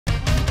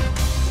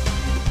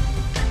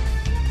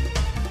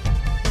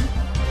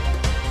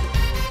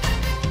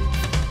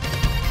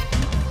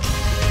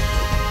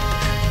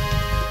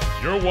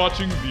You're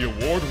watching the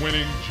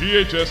award-winning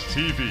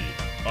GHS-TV,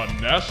 a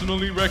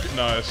nationally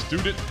recognized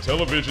student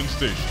television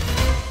station.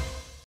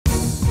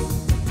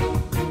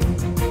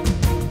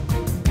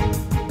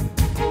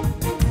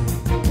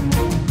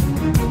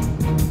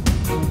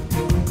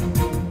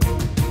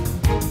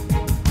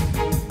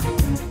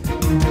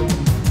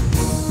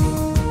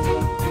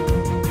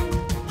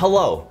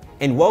 Hello,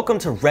 and welcome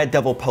to Red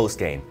Devil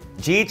Postgame,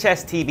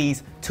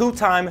 GHS-TV's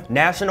two-time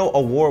national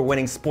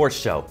award-winning sports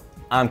show.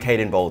 I'm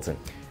Caden Bolton.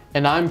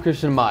 And I'm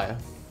Christian Maya.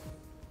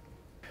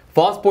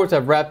 Fall sports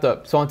have wrapped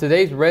up, so on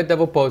today's Red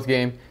Devil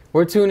Postgame,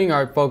 we're tuning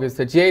our focus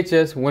to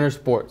GHS winter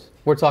sports.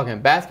 We're talking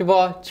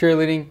basketball,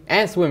 cheerleading,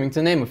 and swimming,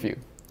 to name a few.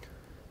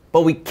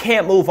 But we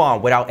can't move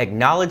on without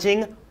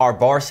acknowledging our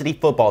varsity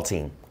football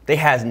team. They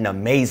had an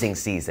amazing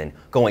season,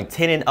 going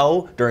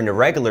 10-0 during the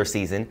regular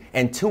season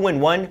and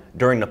 2-1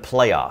 during the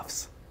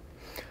playoffs.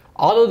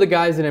 Although the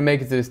guys didn't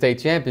make it to the state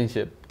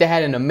championship, they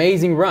had an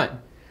amazing run.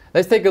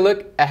 Let's take a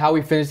look at how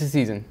we finished the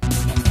season.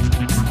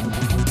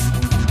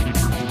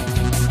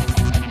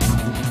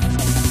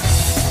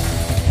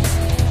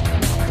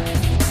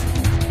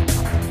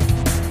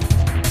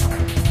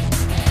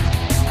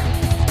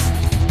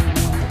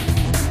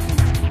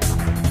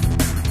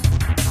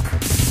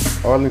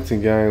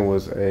 Arlington game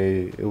was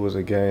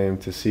a game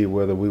to see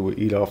whether we would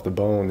eat off the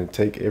bone and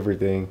take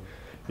everything,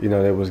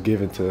 that was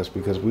given to us,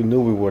 because we knew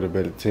we were the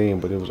better team,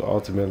 but it was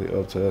ultimately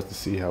up to us to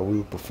see how we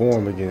would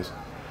perform against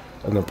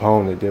an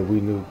opponent that we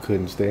knew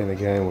couldn't stay in the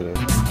game with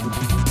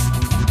us.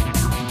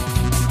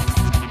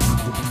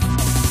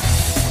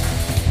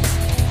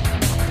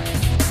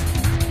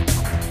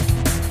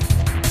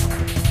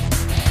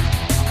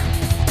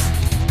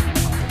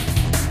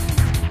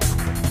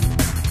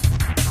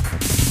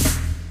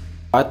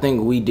 I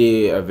think we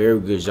did a very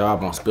good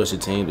job on special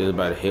teams.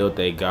 Everybody held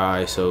their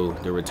guys so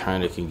the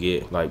returner can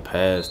get like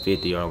past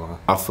 50-yard line.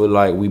 I feel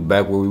like we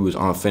back where we was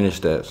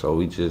unfinished at, so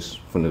we just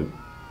finna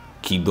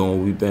keep doing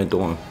what we've been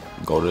doing.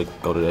 Go to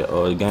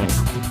that game.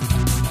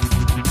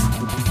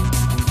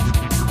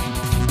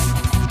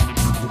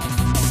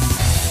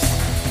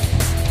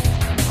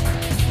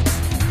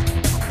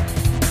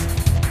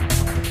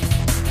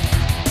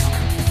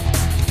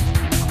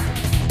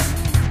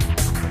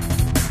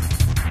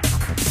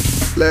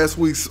 Last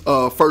week's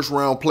first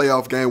round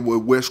playoff game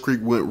with West Creek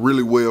went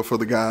really well for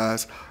the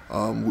guys.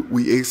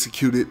 We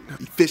executed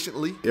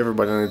efficiently.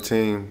 Everybody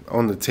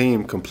on the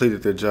team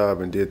completed their job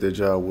and did their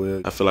job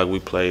well. I feel like we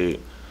played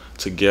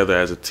together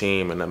as a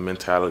team, and the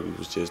mentality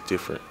was just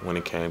different when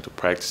it came to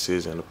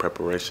practices and the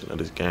preparation of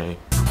this game.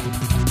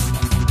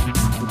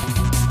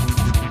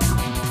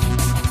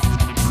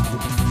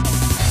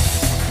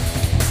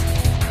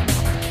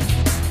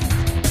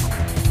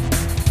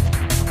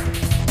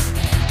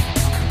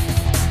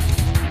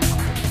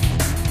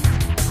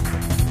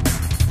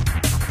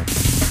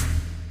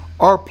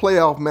 Our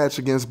playoff match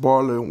against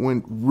Bartlett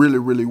went really,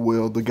 really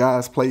well. The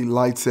guys played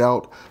lights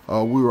out.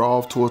 We were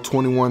off to a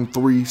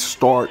 21-3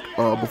 start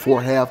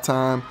before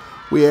halftime.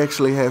 We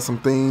actually had some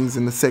things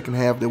in the second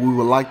half that we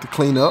would like to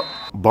clean up.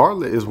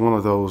 Bartlett is one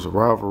of those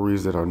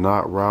rivalries that are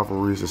not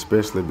rivalries,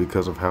 especially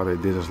because of how they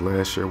did us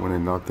last year when they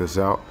knocked us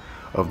out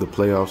of the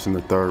playoffs in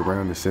the third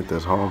round and sent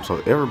us home. So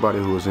everybody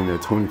who was in their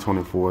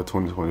 2024,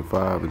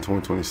 2025, and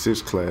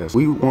 2026 class,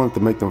 we wanted to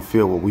make them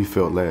feel what we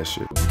felt last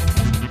year.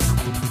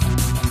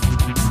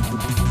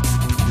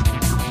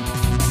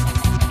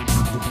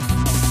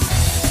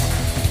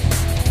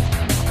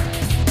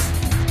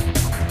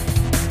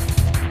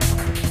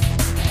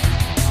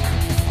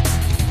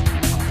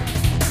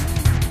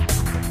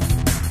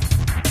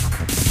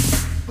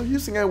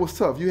 Houston game was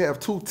tough. You have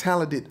two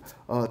talented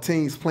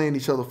teams playing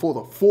each other for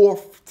the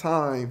fourth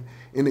time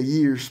in a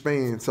year's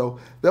span. So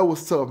that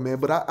was tough, man.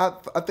 But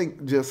I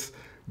think just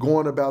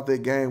going about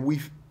that game,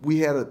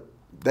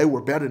 they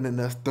were better than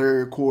us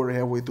third quarter,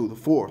 halfway through the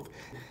fourth.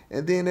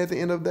 And then at the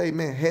end of the day,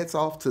 man, hats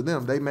off to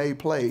them. They made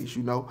plays,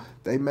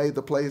 They made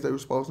the plays they were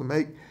supposed to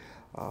make.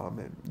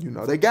 And,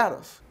 they got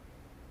us.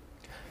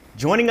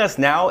 Joining us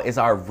now is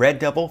our Red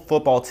Devil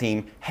football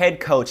team head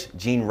coach,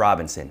 Gene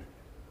Robinson.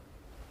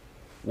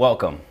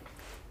 Welcome.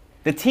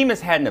 The team has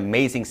had an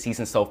amazing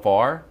season so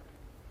far,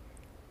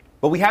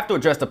 but we have to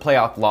address the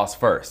playoff loss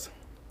first.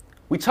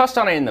 We touched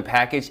on it in the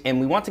package,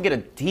 and we want to get a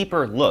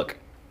deeper look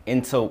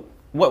into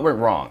what went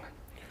wrong.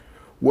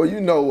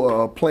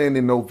 Well, playing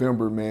in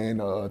November, man,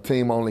 a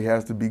team only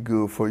has to be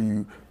good for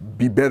you,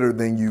 be better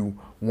than you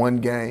one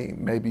game,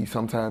 maybe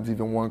sometimes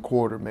even one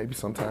quarter, maybe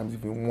sometimes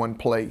even one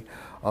play.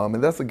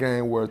 And that's a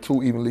game where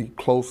two evenly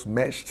close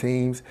matched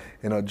teams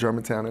in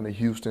Germantown and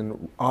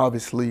Houston,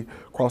 obviously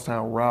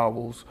crosstown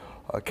rivals,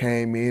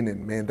 came in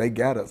and, man, they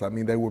got us. I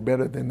mean, they were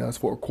better than us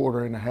for a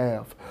quarter and a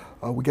half.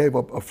 We gave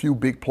up a few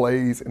big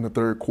plays in the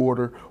third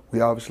quarter. We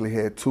obviously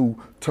had two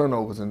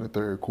turnovers in the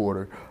third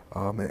quarter.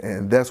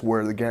 And that's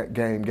where the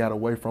game got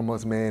away from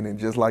us, man. And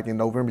just like in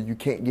November, you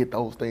can't get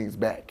those things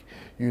back,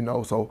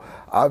 So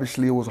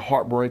obviously it was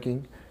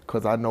heartbreaking,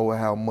 because I know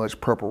how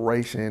much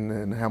preparation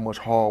and how much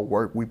hard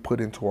work we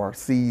put into our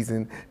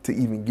season to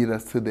even get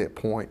us to that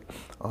point.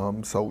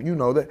 So,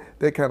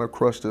 that kind of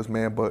crushed us,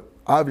 man. But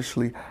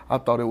obviously, I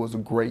thought it was a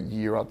great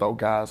year. I thought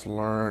guys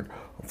learned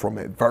from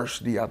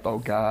adversity. I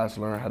thought guys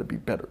learned how to be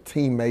better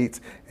teammates.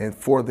 And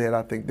for that,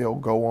 I think they'll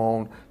go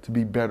on to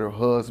be better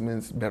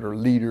husbands, better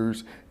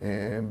leaders,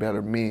 and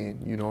better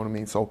men. You know what I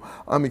mean? So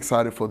I'm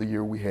excited for the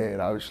year we had.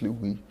 Obviously,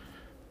 we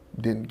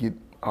didn't get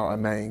our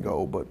main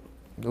goal, but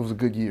it was a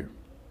good year.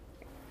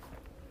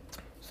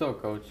 So,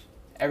 Coach,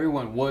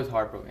 everyone was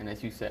heartbroken,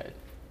 as you said,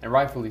 and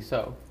rightfully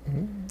so.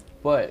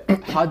 But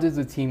how does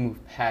the team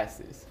move past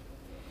this?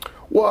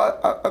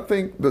 Well, I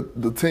think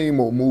the team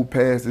will move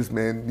past this,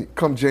 man.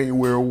 Come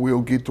January,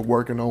 we'll get to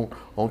working on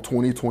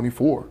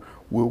 2024.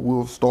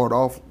 We'll start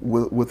off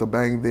with a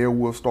bang there.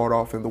 We'll start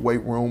off in the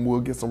weight room.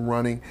 We'll get some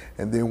running,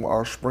 and then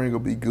our spring will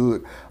be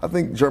good. I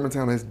think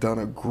Germantown has done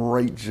a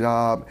great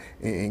job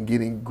in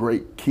getting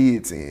great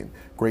kids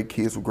great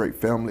kids with great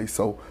families.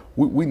 So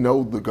we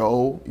know the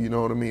goal, you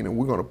know what I mean, and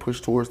we're going to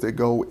push towards that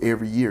goal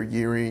every year,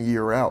 year in,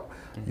 year out,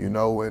 you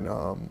know, and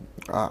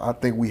I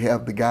think we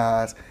have the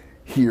guys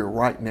here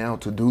right now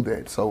to do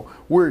that. So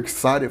we're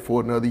excited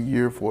for another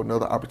year, for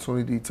another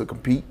opportunity to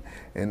compete,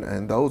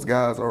 and those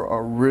guys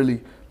are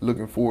really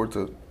looking forward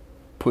to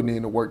putting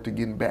in the work to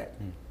getting back.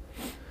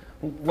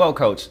 Well,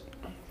 Coach,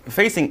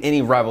 facing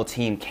any rival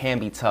team can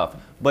be tough,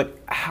 but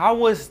how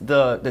was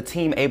the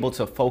team able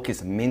to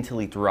focus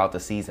mentally throughout the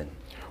season?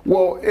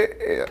 Well,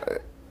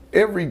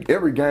 every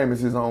game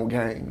is his own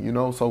game, you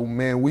know. So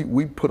man,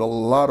 we put a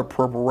lot of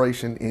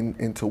preparation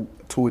into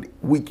it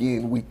week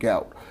in, week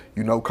out.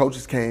 You know,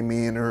 coaches came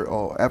in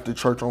after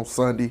church on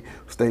Sunday,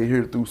 stayed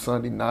here through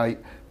Sunday night.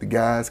 The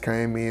guys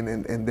came in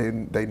and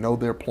then they know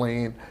their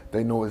plan.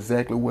 They know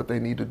exactly what they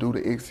need to do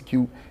to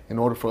execute in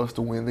order for us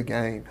to win the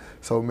game.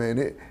 So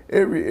man,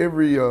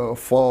 every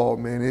fall,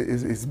 man,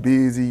 it's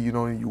busy. You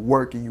know, and you're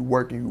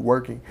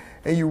working,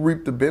 and you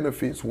reap the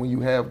benefits when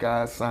you have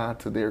guys signed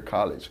to their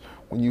college.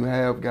 When you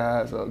have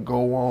guys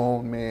go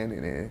on,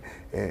 man,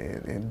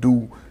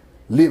 and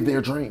live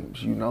their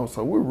dreams, you know.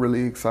 So we're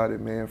really excited,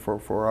 man,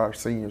 for our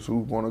seniors who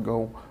want to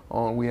go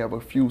on. We have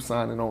a few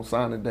signing on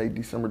signing day,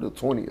 December the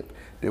 20th,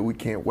 that we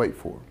can't wait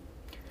for.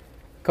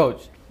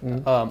 Coach,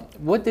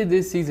 what did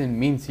this season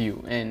mean to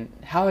you, and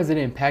how has it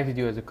impacted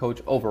you as a coach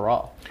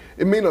overall?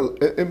 It meant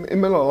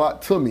a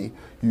lot to me,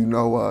 you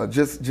know.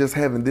 Just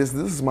having this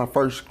is my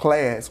first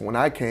class when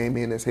I came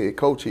in as head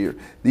coach here.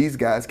 These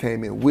guys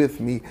came in with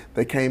me.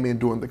 They came in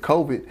during the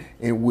COVID,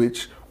 in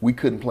which we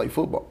couldn't play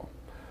football.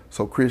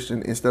 So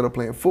Christian, instead of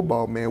playing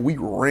football, man, we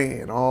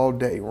ran all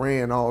day.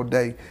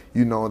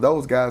 You know,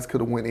 those guys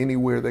could have went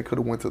anywhere. They could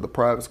have went to the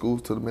private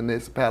schools, to the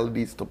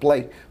municipalities to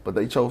play, but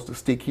they chose to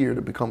stick here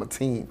to become a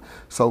team.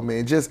 So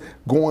man, just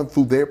going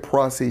through their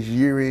process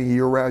year in,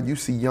 year out, you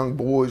see young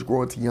boys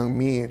growing to young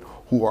men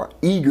who are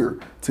eager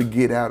to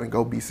get out and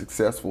go be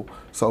successful.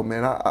 So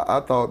man,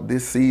 I thought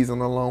this season,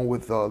 along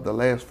with the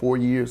last 4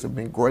 years, have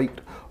been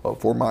great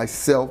for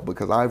myself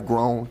because I've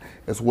grown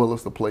as well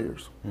as the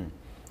players.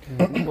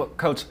 Well,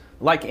 Coach,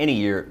 like any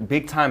year,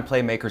 big-time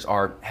playmakers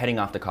are heading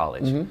off to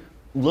college.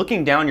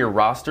 Looking down your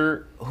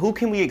roster, who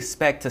can we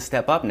expect to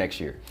step up next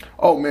year?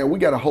 Oh, man, we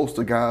got a host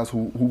of guys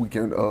who we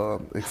can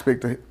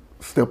expect to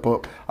step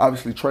up.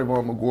 Obviously,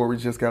 Trayvon McGorry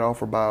just got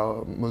offered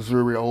by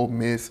Missouri, Ole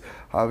Miss.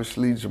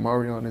 Obviously,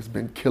 Jamarion has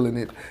been killing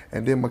it.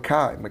 And then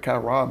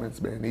Makai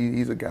Robbins, man,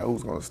 he's a guy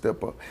who's going to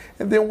step up.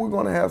 And then we're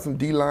going to have some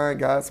D-line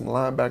guys, some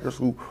linebackers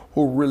who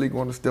are really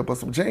going to step up.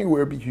 So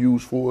January will be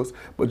huge for us.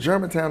 But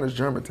Germantown is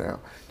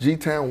Germantown.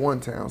 G-Town, one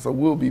town. So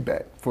we'll be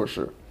back for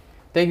sure.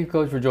 Thank you,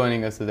 Coach, for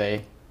joining us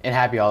today, and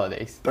happy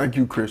holidays. Thank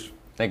you, Christian.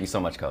 Thank you so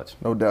much, Coach.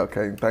 No doubt,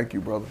 Caden. Thank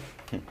you, brother.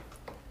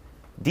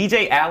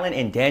 DJ Allen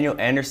and Daniel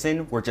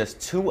Anderson were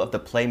just two of the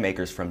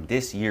playmakers from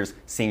this year's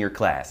senior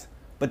class.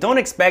 But don't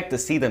expect to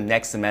see them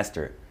next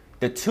semester.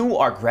 The two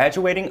are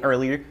graduating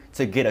earlier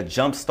to get a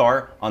jump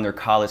start on their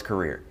college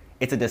career.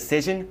 It's a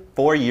decision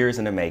 4 years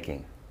in the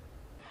making.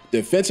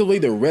 Defensively,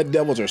 the Red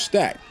Devils are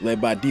stacked, led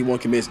by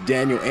D1 commits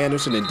Daniel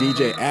Anderson and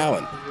DJ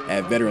Allen.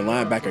 At veteran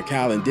linebacker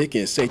Kylan Dickey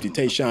and safety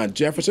Tayshawn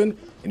Jefferson,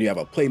 and you have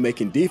a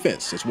playmaking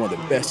defense that's one of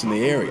the best in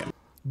the area.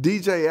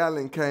 DJ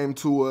Allen came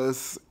to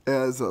us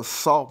as a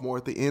sophomore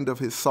at the end of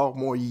his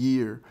sophomore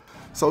year.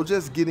 So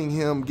just getting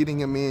him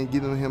in,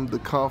 giving him the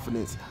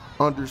confidence,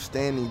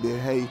 understanding that,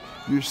 hey,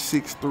 you're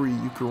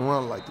 6'3", you can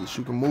run like this,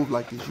 you can move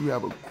like this, you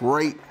have a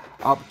great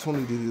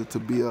opportunity to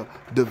be a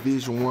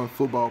Division I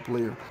football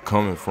player.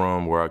 Coming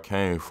from where I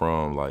came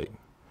from, like,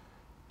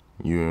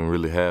 you didn't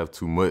really have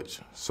too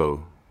much.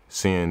 So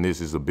seeing this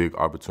is a big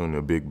opportunity,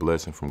 a big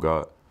blessing from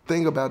God.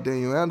 Thing about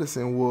Daniel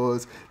Anderson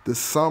was the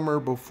summer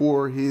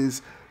before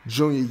his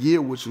junior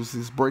year, which was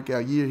his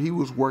breakout year, he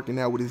was working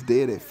out with his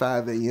dad at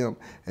 5 a.m.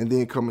 and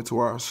then coming to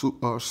our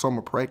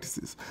summer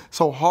practices.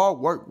 So hard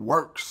work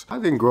works. I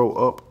didn't grow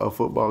up a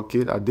football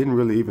kid. I didn't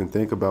really even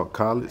think about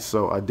college,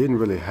 so I didn't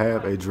really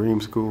have a dream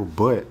school,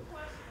 but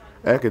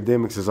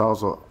academics has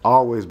also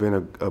always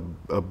been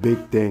a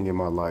big thing in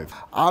my life.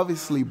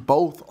 Obviously,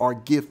 both are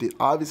gifted.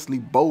 Obviously,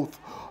 both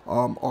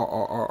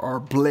are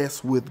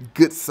blessed with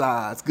good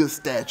size, good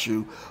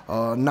stature,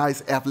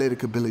 nice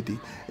athletic ability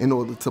in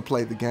order to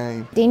play the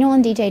game. Daniel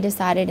and DJ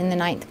decided in the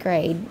 9th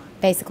grade,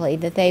 basically,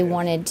 that they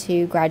wanted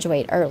to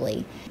graduate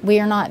early. We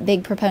are not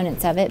big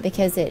proponents of it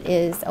because it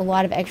is a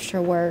lot of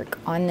extra work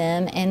on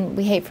them, and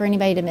we hate for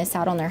anybody to miss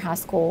out on their high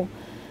school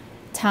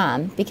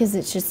time because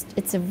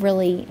it's a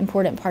really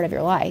important part of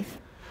your life.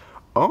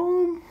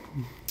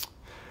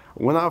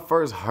 When I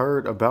first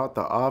heard about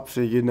the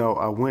option, you know,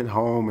 I went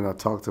home and I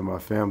talked to my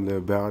family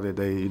about it.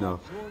 They, you know,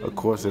 of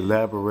course,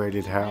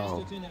 elaborated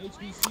how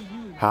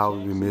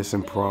we'd be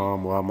missing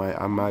prom, or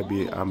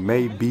I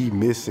may be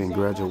missing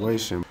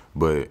graduation.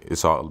 But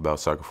it's all about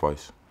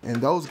sacrifice.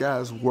 And those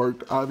guys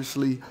worked,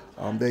 obviously.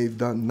 They've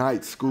done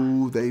night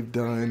school, they've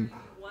done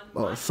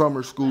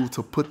summer school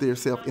to put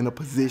themselves in a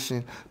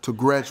position to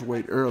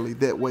graduate early.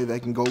 That way they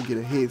can go get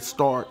a head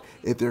start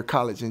at their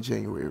college in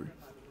January.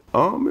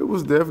 It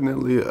was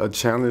definitely a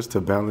challenge to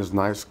balance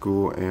night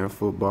school and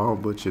football,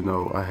 but you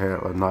know, I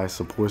had a nice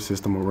support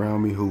system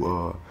around me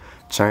who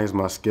changed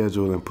my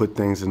schedule and put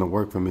things into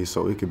work for me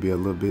so it could be a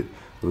little bit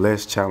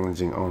less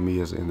challenging on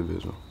me as an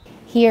individual.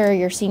 Here,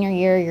 your senior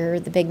year,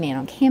 you're the big man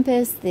on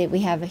campus.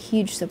 We have a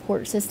huge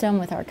support system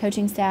with our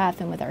coaching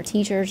staff and with our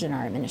teachers and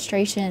our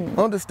administration.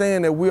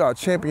 Understand that we are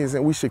champions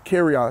and we should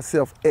carry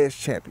ourselves as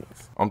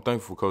champions. I'm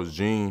thankful for Coach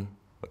Gene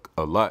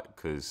a lot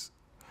because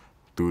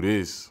through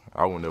this,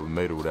 I would never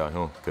made it without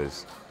him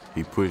because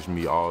he pushed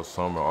me all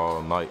summer,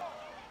 all night.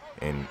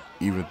 And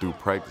even through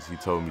practice, he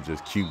told me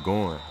just keep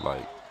going.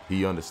 Like,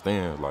 he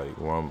understands, like,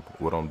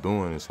 what I'm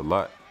doing is a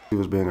lot. He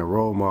was being a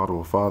role model,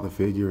 a father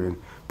figure, and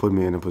put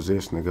me in a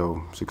position to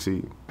go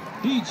succeed.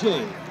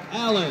 DJ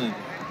Allen.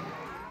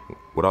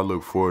 What I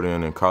look forward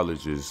in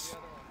college is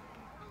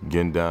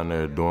getting down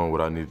there, doing what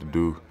I need to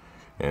do,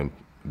 and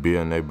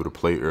being able to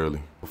play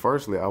early.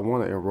 Firstly, I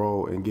want to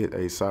enroll and get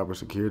a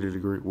cybersecurity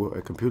degree, well,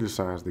 a computer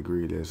science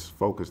degree that's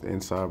focused in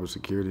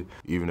cybersecurity.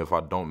 Even if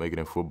I don't make it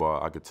in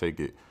football, I could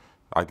take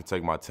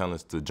my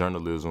talents to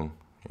journalism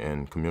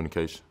and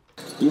communication.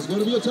 He's going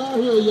to be a Tar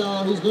Heel,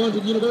 y'all. He's going to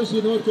the University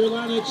of North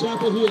Carolina at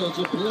Chapel Hill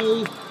to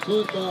play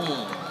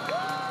football.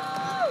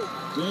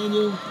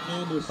 Daniel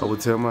Anderson. I would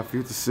tell my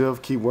future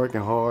self, keep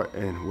working hard,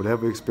 and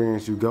whatever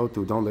experience you go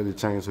through, don't let it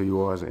change who you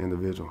are as an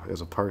individual,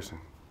 as a person.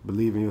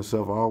 Believe in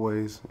yourself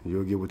always, and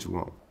you'll get what you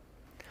want.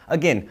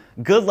 Again,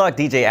 good luck,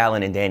 DJ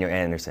Allen and Daniel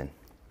Anderson.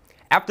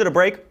 After the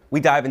break, we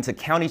dive into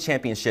county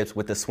championships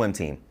with the swim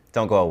team.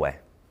 Don't go away.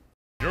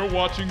 You're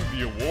watching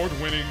the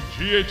award-winning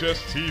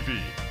GHS-TV,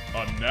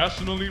 a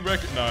nationally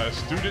recognized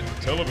student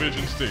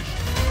television station.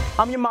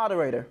 I'm your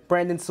moderator,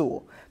 Brandon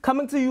Sewell,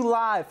 coming to you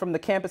live from the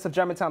campus of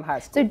Germantown High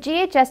School. So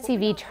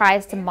GHS-TV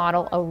tries to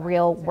model a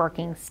real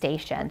working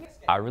station.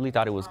 I really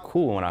thought it was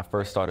cool when I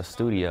first started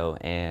studio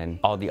and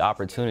all the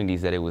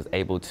opportunities that it was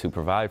able to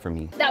provide for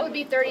me. That would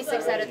be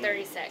 36 out of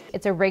 36.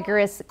 It's a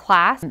rigorous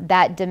class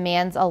that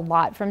demands a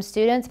lot from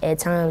students. At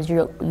times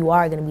you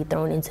are going to be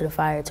thrown into the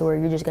fire to where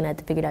you're just going to have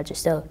to figure it out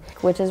yourself.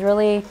 Which is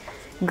really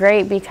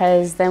great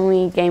because then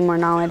we gain more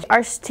knowledge.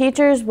 Our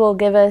teachers will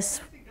give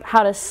us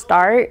how to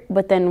start,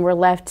 but then we're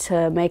left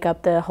to make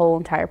up the whole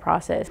entire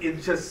process.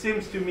 It just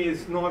seems to me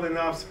it's not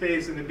enough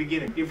space in the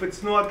beginning. If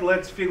it's not,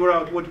 let's figure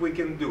out what we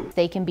can do.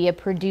 They can be a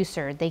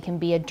producer, they can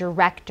be a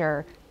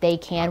director, they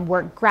can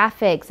work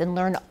graphics and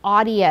learn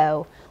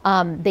audio,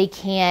 they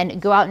can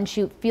go out and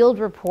shoot field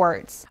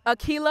reports.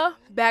 Akila,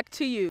 back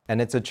to you.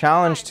 And it's a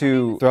challenge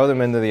to throw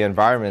them into the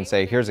environment and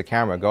say, here's a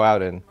camera, go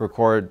out and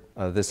record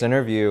this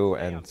interview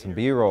and some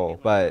B-roll.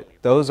 But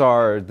those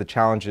are the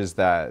challenges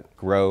that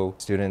grow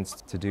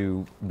students to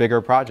do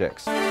bigger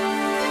projects.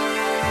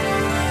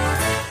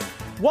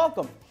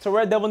 Welcome to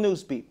Red Devil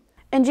Newsbeat.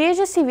 In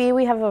GHS-TV,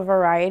 we have a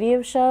variety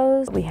of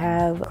shows. We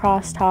have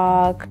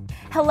Crosstalk.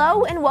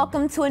 Hello and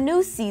welcome to a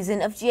new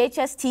season of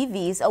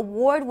GHS-TV's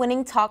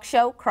award-winning talk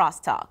show,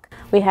 Crosstalk.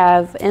 We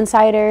have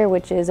Insider,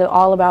 which is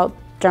all about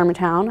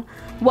Germantown.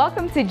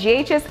 Welcome to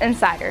GHS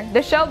Insider,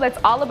 the show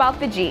that's all about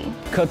the G.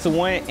 Cut to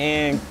one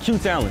and Q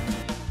Talent.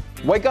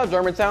 Wake up,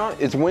 Germantown.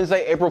 It's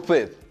Wednesday, April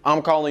 5th.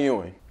 I'm Colin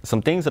Ewing.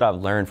 Some things that I've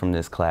learned from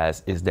this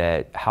class is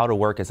that how to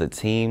work as a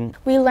team.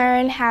 We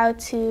learn how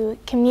to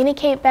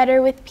communicate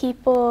better with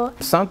people.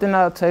 Something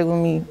I'll take with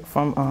me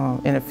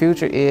from in the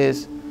future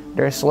is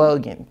their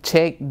slogan,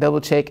 check, double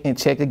check, and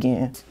check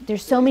again.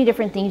 There's so many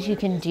different things you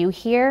can do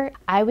here.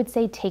 I would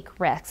say take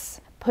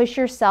risks. Push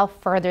yourself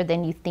further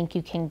than you think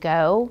you can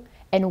go,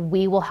 and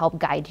we will help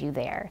guide you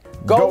there.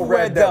 Go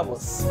Red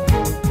Devils!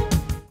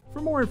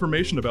 For more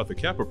information about the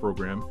Kappa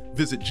program,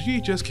 visit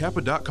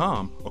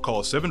ghskappa.com or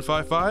call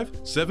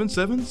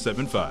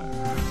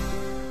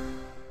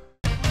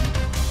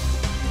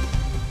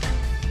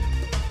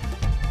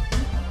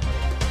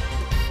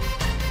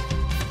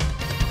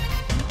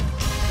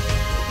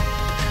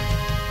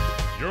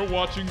You're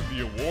watching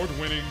the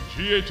award-winning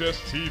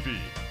GHS-TV,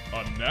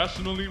 a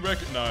nationally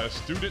recognized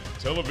student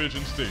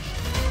television station.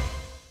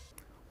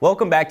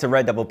 Welcome back to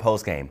Red Devil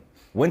Postgame.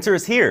 Winter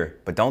is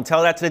here, but don't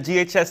tell that to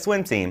the GHS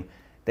swim team.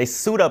 They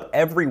suit up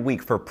every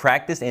week for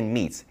practice and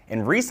meets,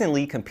 and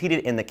recently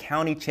competed in the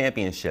county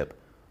championship.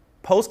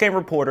 Postgame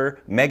reporter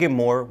Megan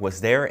Moore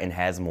was there and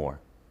has more.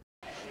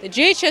 The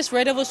GHS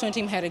Red Devil swim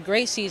team had a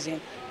great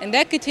season, and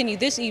that continued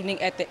this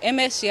evening at the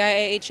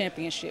MSCIAA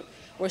Championship,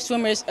 where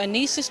swimmers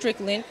Anissa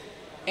Strickland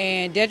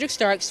and Dedrick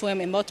Stark swam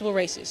in multiple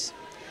races.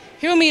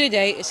 Here with me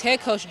today is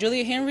head coach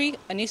Julia Henry,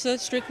 Anissa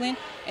Strickland,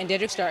 and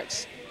Dedrick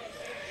Starks.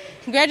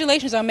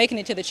 Congratulations on making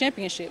it to the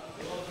championship.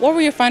 What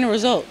were your final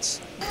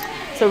results?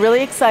 So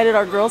really excited.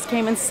 Our girls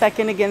came in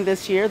second again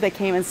this year. They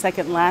came in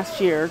second last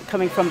year,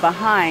 coming from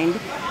behind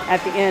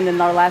at the end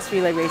in our last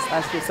relay race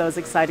last year. So it was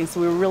exciting.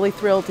 So we were really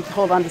thrilled to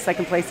hold on to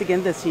second place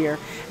again this year.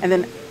 And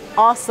then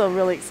also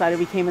really excited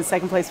we came in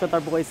second place with our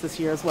boys this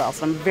year as well.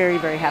 So I'm very,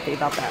 very happy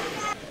about that.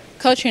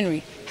 Coach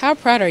Henry, how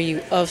proud are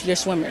you of your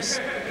swimmers?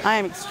 I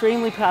am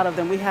extremely proud of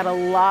them. We had a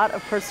lot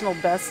of personal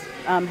bests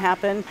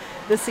happen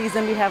this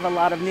season. We have a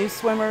lot of new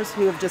swimmers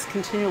who have just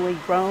continually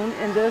grown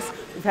in this.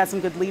 We've had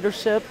some good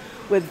leadership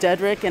with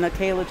Dedrick and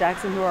Akayla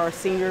Jackson, who are our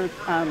senior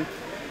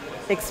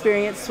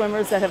experienced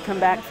swimmers that have come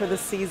back for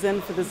this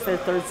season, for this their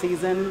third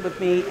season with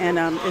me, and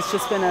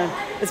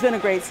it's been a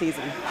great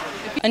season.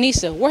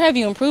 Anissa, where have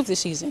you improved this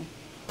season?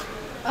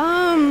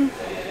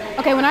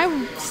 Okay, when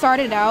I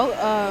started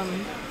out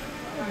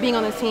being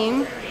on the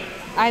team,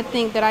 I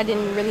think that I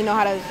didn't really know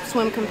how to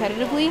swim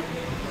competitively.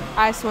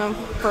 I swim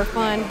for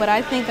fun, but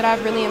I think that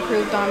I've really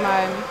improved on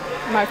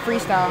my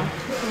freestyle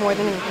more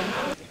than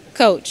anything.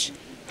 Coach,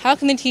 how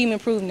can the team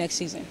improve next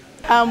season?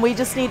 We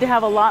just need to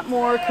have a lot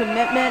more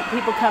commitment,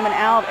 people coming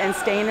out and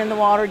staying in the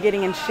water,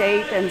 getting in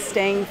shape and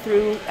staying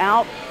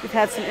throughout. We've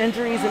had some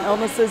injuries and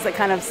illnesses that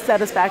kind of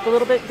set us back a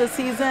little bit this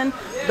season,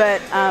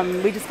 but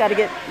we just got to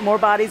get more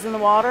bodies in the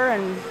water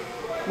and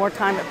more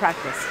time at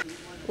practice.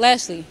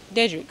 Lastly,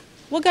 Dedrick,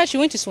 what got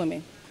you into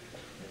swimming?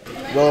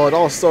 Well, it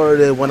all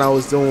started when I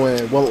was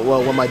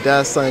when my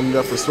dad signed me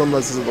up for swim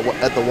lessons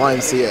at the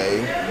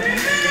YMCA.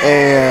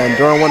 And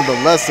during one of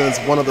the lessons,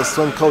 one of the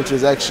swim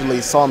coaches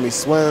actually saw me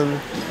swim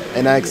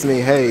and asked me,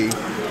 hey,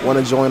 want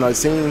to join our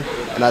team?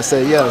 And I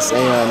said yes,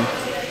 and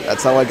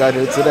that's how I got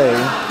here today.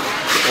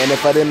 And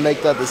if I didn't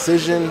make that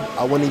decision,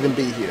 I wouldn't even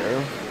be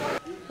here.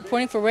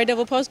 Reporting for Red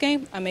Devil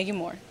Postgame, I'm Megan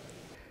Moore.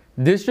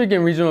 District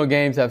and regional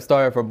games have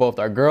started for both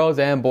our girls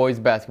and boys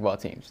basketball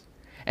teams,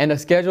 and the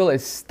schedule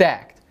is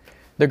stacked.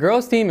 The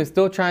girls team is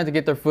still trying to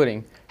get their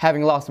footing,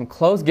 having lost some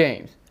close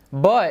games,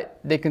 but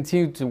they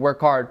continue to work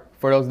hard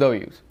for those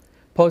W's.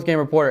 Postgame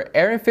reporter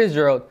Erin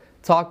Fitzgerald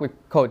talked with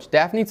Coach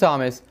Daphne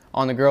Thomas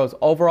on the girls'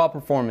 overall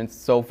performance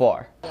so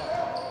far.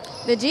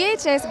 The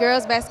GHS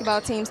girls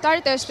basketball team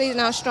started their season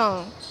out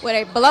strong with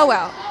a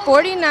blowout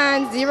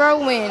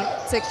 49-0 win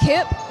to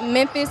KIPP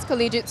Memphis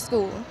Collegiate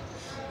School.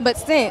 But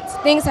since,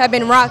 things have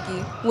been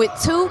rocky with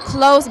 2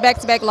 close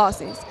back-to-back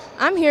losses.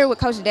 I'm here with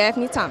Coach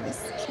Daphne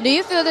Thomas. Do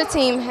you feel the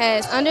team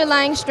has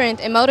underlying strength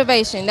and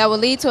motivation that will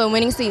lead to a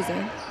winning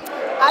season?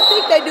 I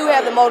think they do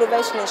have the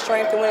motivation and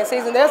strength to win a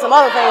season. There's some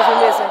other things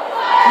we're missing.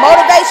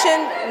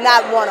 Motivation,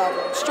 not one of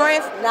them.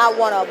 Strength, not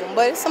one of them.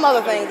 But it's some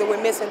other things that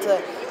we're missing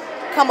to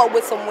come up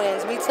with some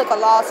wins. We took a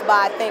loss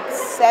by, I think,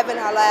 7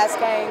 our last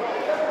game,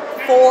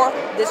 4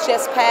 this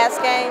just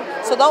past game.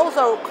 So those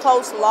are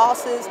close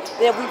losses.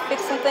 If we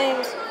fix some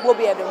things, we'll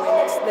be able to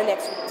win the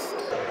next ones.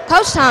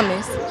 Coach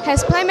Thomas,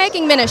 has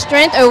playmaking been a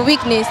strength or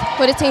weakness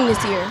for the team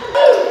this year?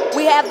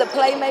 We have the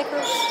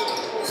playmakers,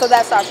 so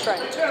that's our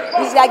strength.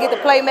 We just got to get the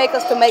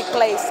playmakers to make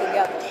plays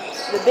together.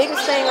 The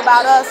biggest thing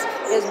about us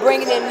is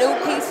bringing in new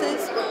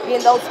pieces,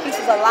 getting those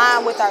pieces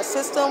aligned with our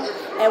system,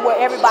 and where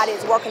everybody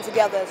is working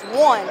together as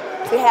one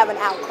to have an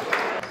outcome.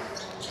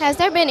 Has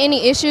there been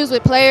any issues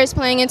with players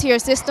playing into your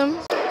system?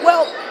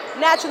 Well,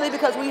 naturally,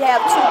 because we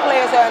have 2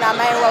 players that are in our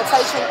main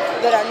rotation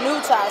that are new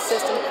to our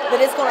system, that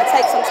it's going to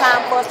take some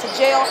time for us to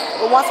gel.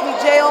 But once we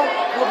gel,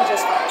 we'll be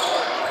just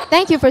fine.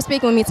 Thank you for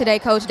speaking with me today,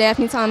 Coach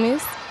Daphne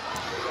Thomas.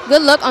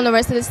 Good luck on the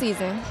rest of the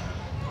season.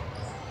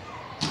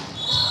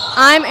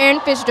 I'm Erin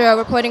Fitzgerald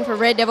reporting for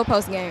Red Devil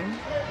Postgame.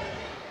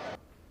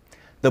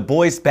 The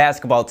boys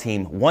basketball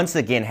team once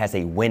again has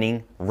a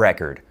winning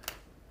record,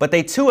 but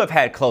they too have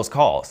had close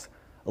calls.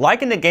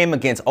 Like in the game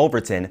against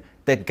Overton,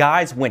 the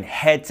guys went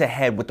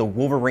head-to-head with the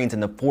Wolverines in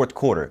the 4th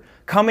quarter,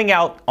 coming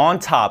out on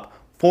top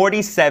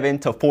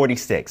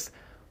 47-46.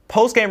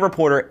 Postgame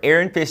reporter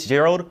Erin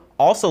Fitzgerald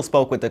also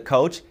spoke with the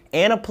coach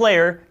and a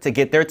player to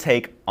get their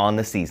take on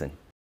the season.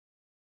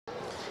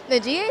 The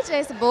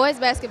GHS boys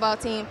basketball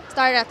team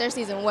started out their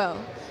season well.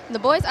 The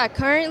boys are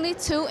currently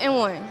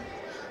 2-1.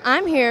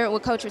 I'm here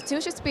with Coach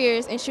Ratusha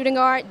Spears and shooting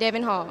guard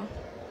Devin Hall.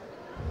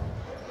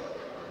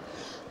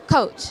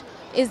 Coach,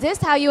 is this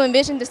how you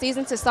envisioned the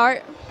season to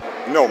start?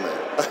 No, man.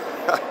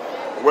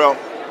 Well,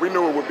 we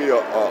knew it would be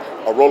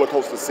a roller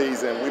coaster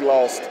season. We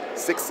lost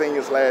 6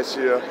 seniors last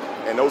year,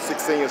 and those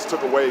 6 seniors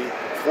took away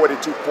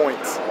 42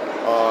 points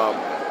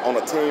on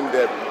a team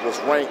that was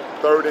ranked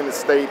 3rd in the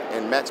state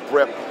in match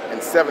prep and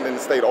 7th in the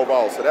state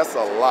overall. So that's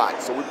a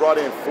lot. So we brought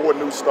in 4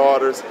 new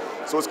starters.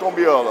 So it's going to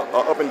be a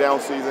up and down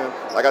season.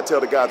 Like I tell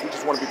the guys, we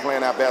just want to be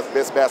playing our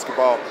best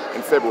basketball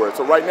in February.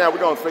 So right now we're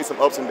going to face some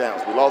ups and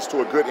downs. We lost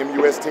to a good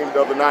MUS team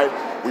the other night.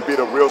 We beat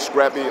a real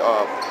scrappy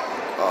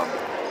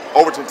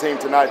Overton team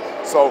tonight.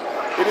 So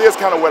it is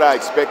kind of what I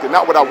expected.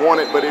 Not what I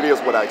wanted, but it is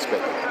what I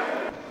expected.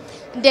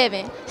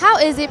 Devin, how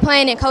is it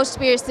playing in Coach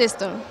Spears'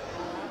 system?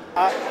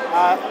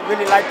 I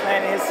really like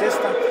playing in his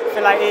system. I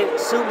feel like it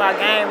suits my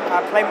game.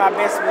 I play my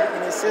best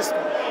in his system.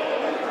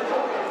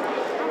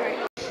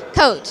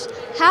 Coach,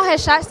 how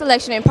has shot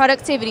selection and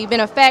productivity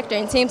been a factor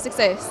in team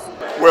success?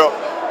 Well,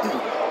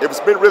 it's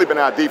really been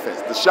our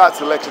defense. The shot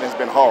selection has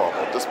been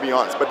horrible, just to be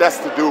honest. But that's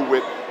to do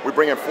with we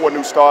bringing 4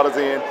 new starters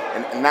in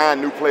and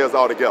 9 new players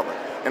altogether.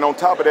 And on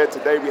top of that,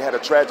 today we had a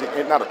tragic,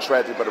 not a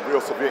tragic, but a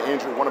real severe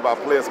injury. One of our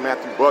players,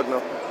 Matthew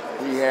Bugner,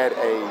 he had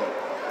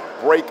a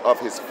break of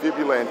his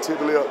fibula and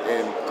tibia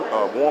in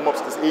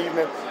warm-ups this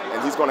evening,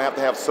 and he's going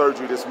to have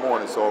surgery this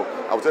morning. So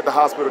I was at the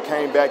hospital,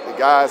 came back, the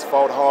guys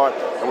fought hard,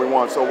 and we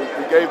won. So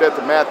we gave that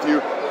to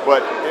Matthew,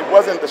 but it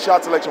wasn't, the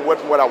shot selection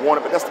wasn't what I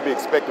wanted, but that's to be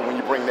expected when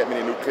you bring that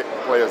many new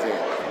players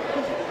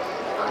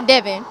in.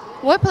 Devin,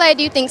 what play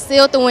do you think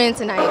sealed the win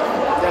tonight?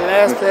 The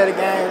last play of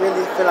the game,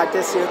 really feel like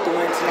this sealed the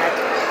win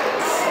tonight.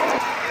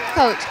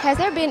 Coach, has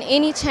there been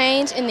any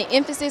change in the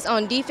emphasis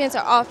on defense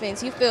or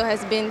offense you feel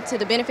has been to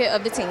the benefit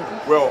of the team?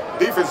 Well,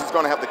 defense is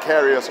going to have to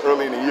carry us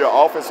early in the year.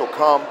 Offense will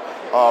come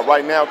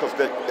right now because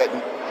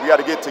we got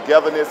to get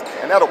togetherness,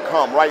 and that'll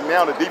come. Right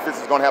now, the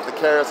defense is going to have to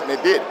carry us, and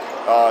it did.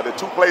 The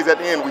 2 plays at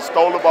the end, we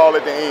stole the ball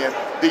at the end,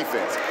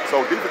 defense.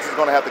 So defense is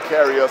going to have to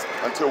carry us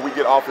until we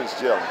get offense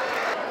gelling.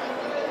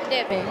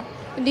 Devin,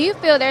 do you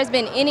feel there's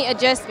been any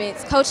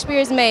adjustments Coach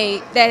Spears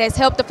made that has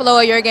helped the flow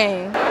of your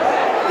game?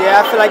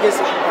 Yeah, I feel like it's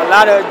a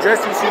lot of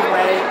adjustments he's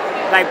made,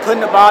 like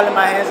putting the ball in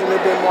my hands a little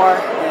bit more.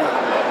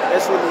 Yeah,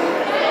 that's really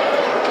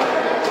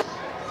it.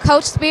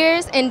 Coach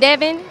Spears and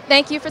Devin,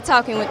 thank you for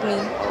talking with me.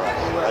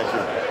 Thank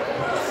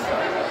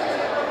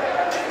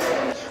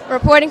you.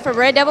 Reporting for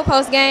Red Devil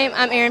Postgame,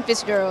 I'm Erin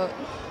Fitzgerald.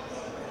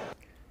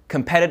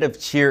 Competitive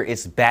cheer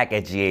is back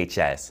at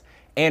GHS,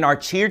 and our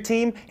cheer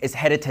team is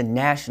headed to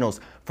nationals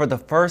for the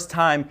first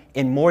time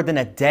in more than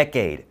a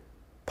decade.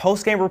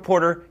 Postgame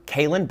reporter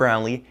Kaylin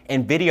Brownlee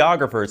and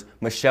videographers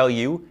Michelle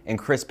Yu and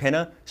Chris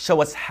Penna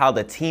show us how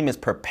the team is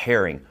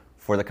preparing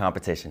for the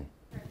competition.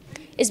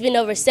 It's been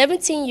over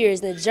 17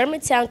 years and the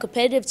Germantown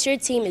competitive cheer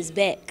team is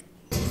back.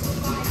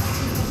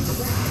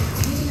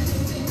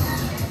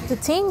 The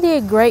team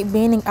did great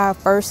being in our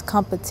first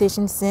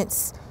competition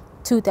since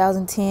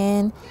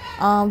 2010.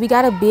 We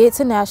got a bid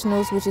to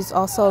nationals, which is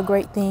also a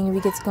great thing. We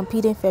get to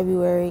compete in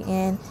February,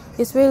 and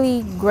it's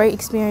really great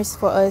experience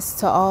for us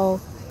to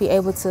all be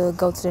able to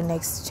go to the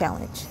next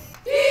challenge.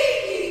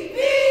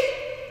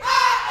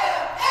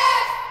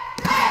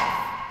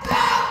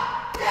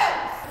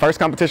 First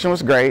competition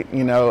was great.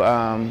 You know,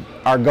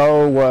 our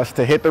goal was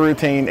to hit the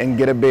routine and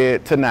get a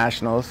bid to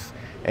nationals,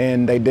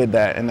 and they did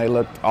that, and they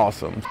looked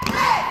awesome.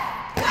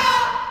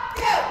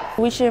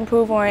 We should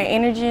improve on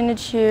energy in the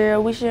cheer.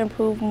 We should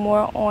improve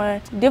more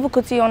on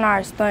difficulty on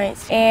our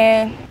stunts,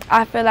 and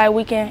I feel like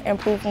we can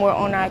improve more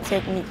on our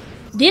technique.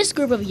 This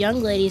group of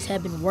young ladies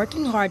have been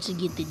working hard to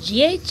get the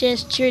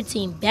GHS cheer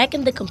team back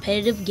in the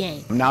competitive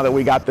game. Now that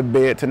we got the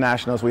bid to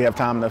nationals, we have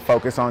time to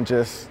focus on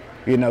just,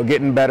 you know,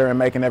 getting better and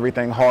making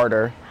everything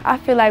harder. I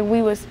feel like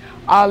we was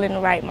all in the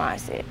right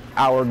mindset.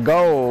 Our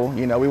goal,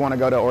 you know, we want to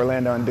go to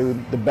Orlando and do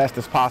the best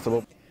as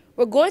possible.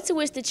 We're going to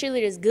wish the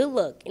cheerleaders good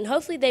luck, and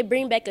hopefully they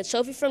bring back a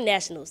trophy from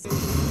nationals.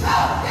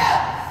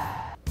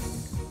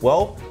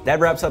 Well, that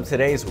wraps up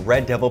today's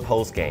Red Devil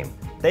postgame.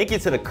 Thank you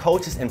to the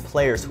coaches and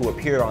players who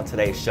appeared on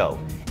today's show,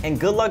 and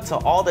good luck to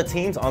all the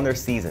teams on their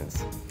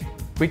seasons.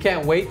 We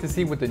can't wait to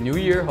see what the new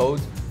year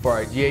holds for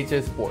our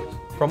GHS sports.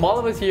 From all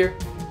of us here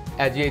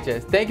at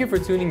GHS, thank you for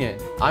tuning in.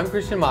 I'm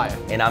Christian Maya.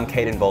 And I'm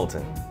Caden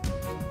Bolton.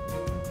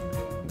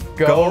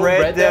 Go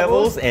Red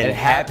Devils and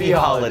happy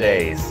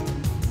holidays.